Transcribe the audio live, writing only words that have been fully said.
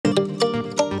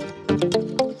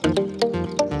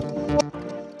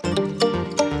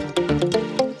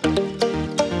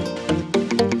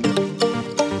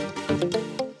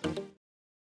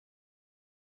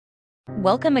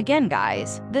Welcome again,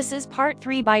 guys. This is part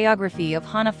 3 biography of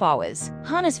Hana Fawaz.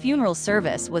 Hana's funeral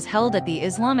service was held at the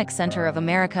Islamic Center of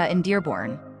America in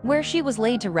Dearborn, where she was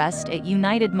laid to rest at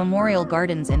United Memorial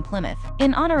Gardens in Plymouth.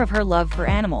 In honor of her love for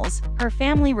animals, her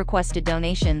family requested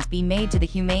donations be made to the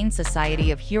Humane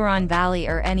Society of Huron Valley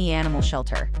or any animal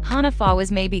shelter. Hana Fawaz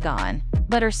may be gone,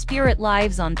 but her spirit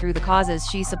lives on through the causes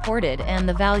she supported and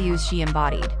the values she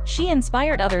embodied. She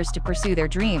inspired others to pursue their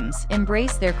dreams,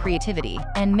 embrace their creativity,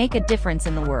 and make a difference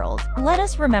in the world. Let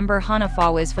us remember Hana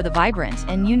Fawaz for the vibrant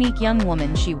and unique young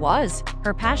woman she was,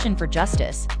 her passion for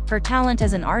justice, her talent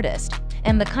as an artist,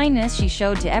 and the kindness she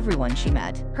showed to everyone she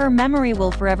met. Her memory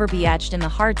will forever be etched in the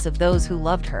hearts of those who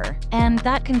loved her. And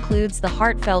that concludes the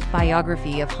heartfelt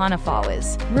biography of Hana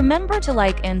Fawaz. Remember to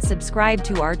like and subscribe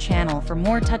to our channel for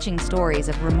more touching stories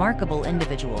of remarkable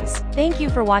individuals. Thank you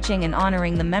for watching and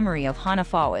honoring the memory of Hana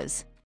Fawaz.